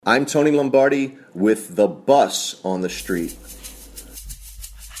I'm Tony Lombardi with The Bus on the Street.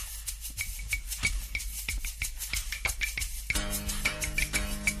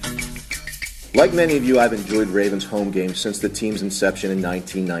 Like many of you, I've enjoyed Ravens home games since the team's inception in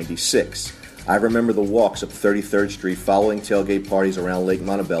 1996. I remember the walks up 33rd Street following tailgate parties around Lake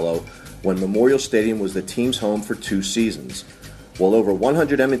Montebello when Memorial Stadium was the team's home for 2 seasons. Well, over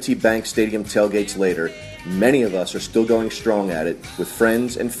 100 M&T Bank Stadium tailgates later, many of us are still going strong at it with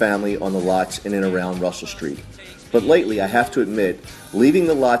friends and family on the lots in and around Russell Street. But lately, I have to admit, leaving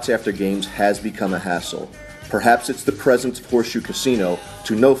the lots after games has become a hassle. Perhaps it's the presence of Horseshoe Casino,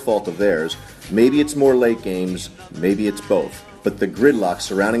 to no fault of theirs. Maybe it's more late games, maybe it's both. But the gridlock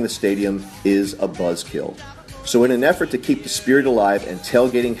surrounding the stadium is a buzzkill. So in an effort to keep the spirit alive and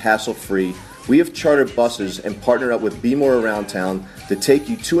tailgating hassle-free, we have chartered buses and partnered up with Be More Around Town to take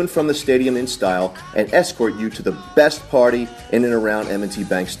you to and from the stadium in style and escort you to the best party in and around M&T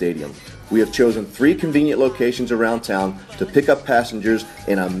Bank Stadium. We have chosen 3 convenient locations around town to pick up passengers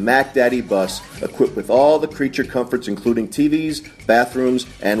in a Mac Daddy bus equipped with all the creature comforts including TVs, bathrooms,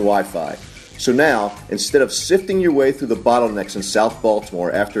 and Wi-Fi. So now, instead of sifting your way through the bottlenecks in South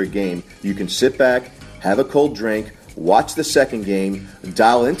Baltimore after a game, you can sit back, have a cold drink, watch the second game,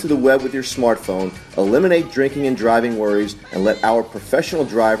 dial into the web with your smartphone, eliminate drinking and driving worries, and let our professional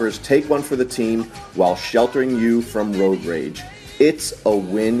drivers take one for the team while sheltering you from road rage. It's a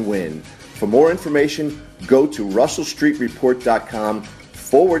win-win. For more information, go to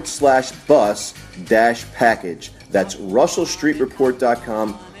russellstreetreport.com/bus-package. That's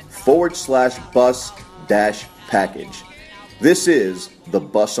russellstreetreport.com/bus-package. This is The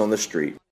Bus on the Street.